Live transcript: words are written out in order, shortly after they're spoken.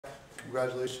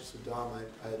congratulations to Dom.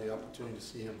 I had the opportunity to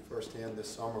see him firsthand this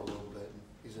summer a little bit, and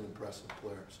he's an impressive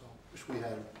player. So wish we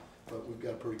had him, but we've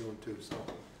got a pretty good one too. So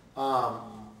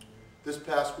this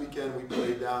past weekend we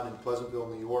played down in Pleasantville,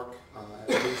 New York,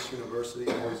 at Pace University.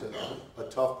 Always a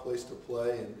tough place to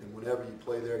play, and whenever you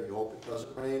play there, you hope it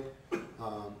doesn't rain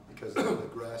because the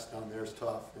grass down there is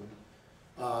tough. And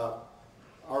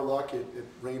our luck, it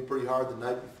rained pretty hard the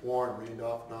night before and rained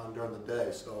off and on during the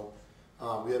day. So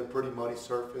we had a pretty muddy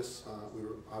surface. We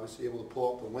were obviously able to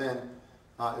pull up the win.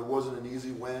 It wasn't an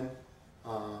easy win.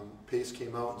 Pace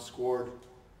came out and scored.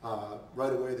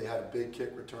 Right away they had a big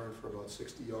kick return for about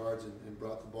 60 yards and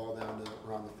brought the ball down to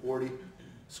around the 40.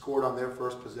 Scored on their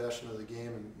first possession of the game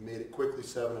and made it quickly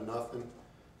 7-0.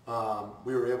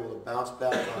 We were able to bounce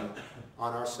back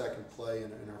on our second play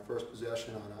in our first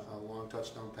possession on a long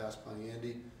touchdown pass by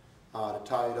Andy to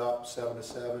tie it up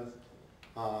 7-7.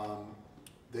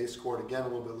 They scored again a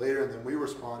little bit later, and then we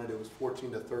responded. It was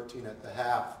 14-13 at the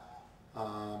half,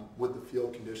 with the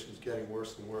field conditions getting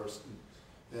worse and worse.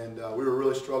 And we were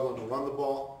really struggling to run the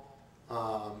ball,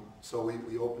 so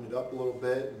we opened it up a little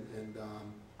bit, and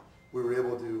we were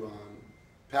able to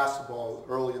pass the ball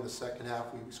early in the second half.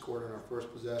 We scored on our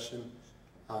first possession,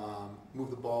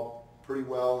 moved the ball pretty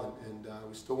well, and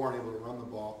we still weren't able to run the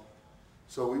ball.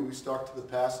 So we stuck to the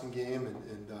passing game,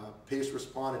 and Pace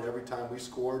responded every time we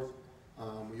scored.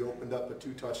 We opened up a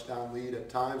 2-touchdown lead at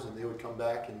times, and they would come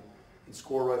back and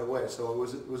score right away. So it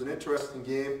was an interesting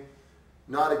game.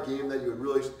 Not a game that you would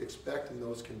really expect in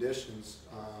those conditions,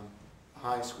 a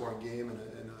high-scoring game and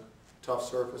a tough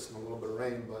surface and a little bit of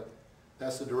rain, but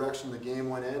that's the direction the game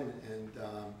went in, and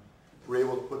we're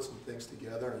able to put some things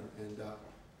together and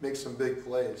make some big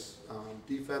plays.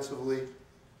 Defensively,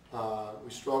 we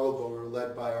struggled, but we were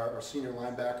led by our senior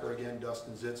linebacker again,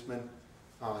 Dustin Zitzman.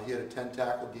 He had a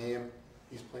 10-tackle game.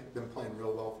 He's been playing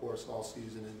real well for us all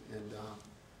season, and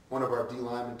one of our D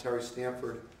linemen, Terry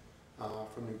Stanford,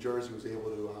 from New Jersey, was able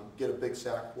to get a big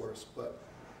sack for us. But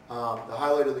the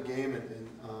highlight of the game, and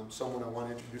someone I want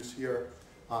to introduce here,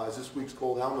 is this week's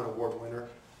Gold Helmet Award winner.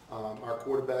 Our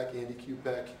quarterback, Andy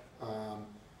Kupec,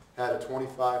 had a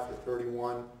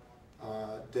 25-for-31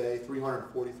 day,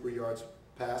 343 yards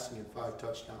passing and 5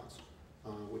 touchdowns,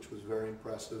 which was very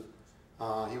impressive.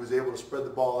 He was able to spread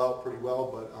the ball out pretty well,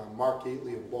 but Mark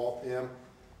Gately of Waltham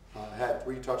had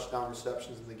 3 touchdown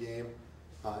receptions in the game.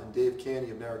 And Dave Canny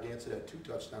of Narragansett had 2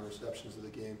 touchdown receptions of the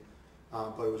game.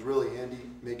 But it was really Andy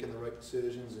making the right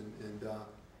decisions, and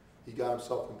he got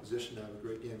himself in position to have a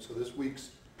great game. So this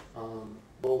week's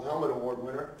Gold Helmet Award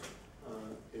winner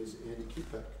is Andy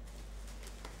Kupec.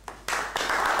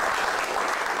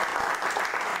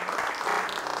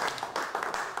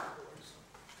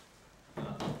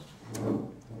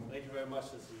 Thank you very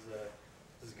much. This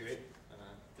is great.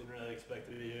 Didn't really expect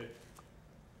to be here.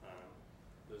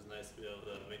 It was nice to be able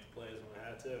to make the plays when I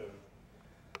had to. And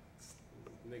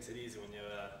it makes it easy when you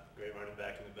have a great running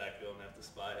back in the backfield and have to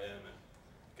spy him, and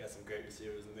got some great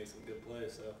receivers and make some good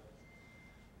plays. So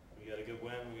we got a good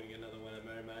win. We're gonna get another win at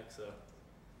Merrimack. So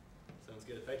sounds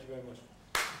good. Thank you very much.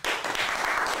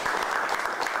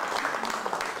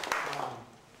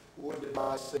 What did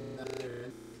I say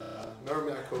there?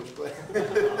 Merrimack coach, but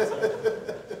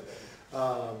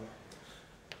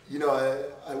you know,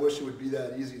 I wish it would be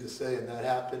that easy to say, and that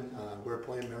happened. We're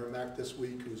playing Merrimack this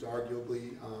week, who's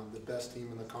arguably the best team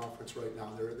in the conference right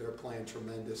now. They're playing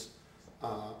tremendous.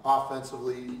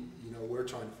 Offensively, you know, we're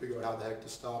trying to figure out how the heck to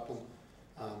stop them.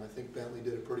 I think Bentley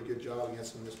did a pretty good job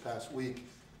against them this past week,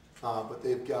 but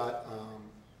they've got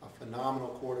a phenomenal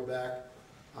quarterback,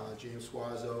 James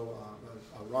Suazo,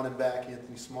 a running back,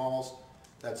 Anthony Smalls,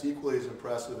 that's equally as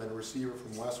impressive, and a receiver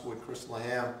from Westwood, Chris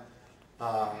Laham,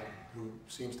 who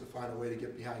seems to find a way to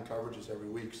get behind coverages every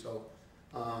week. So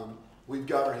we've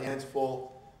got our hands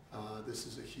full. This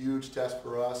is a huge test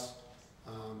for us.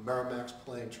 Merrimack's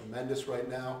playing tremendous right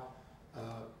now.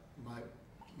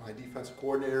 My defensive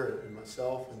coordinator and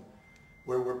myself, and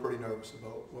we're pretty nervous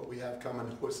about what we have coming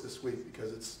to us this week,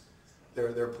 because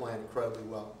they're playing incredibly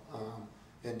well.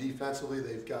 And defensively,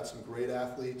 they've got some great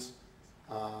athletes.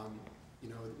 You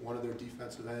know, one of their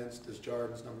defensive ends,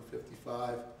 Desjardins, number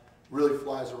 55, really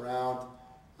flies around.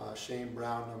 Shane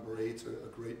Brown, number 8, is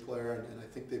a great player, and I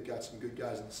think they've got some good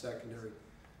guys in the secondary,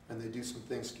 and they do some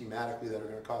things schematically that are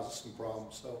going to cause us some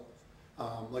problems. So,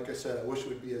 like I said, I wish it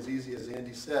would be as easy as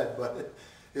Andy said, but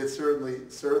it certainly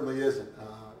isn't.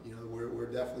 You know, we're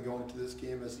definitely going into this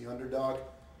game as the underdog,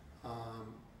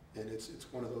 and it's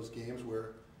one of those games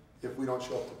where if we don't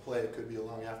show up to play, it could be a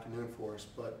long afternoon for us.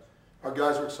 But our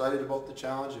guys are excited about the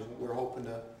challenge, and we're hoping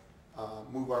to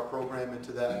move our program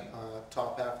into that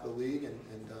top half of the league and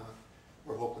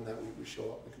we're hoping that we show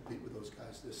up and compete with those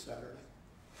guys this Saturday.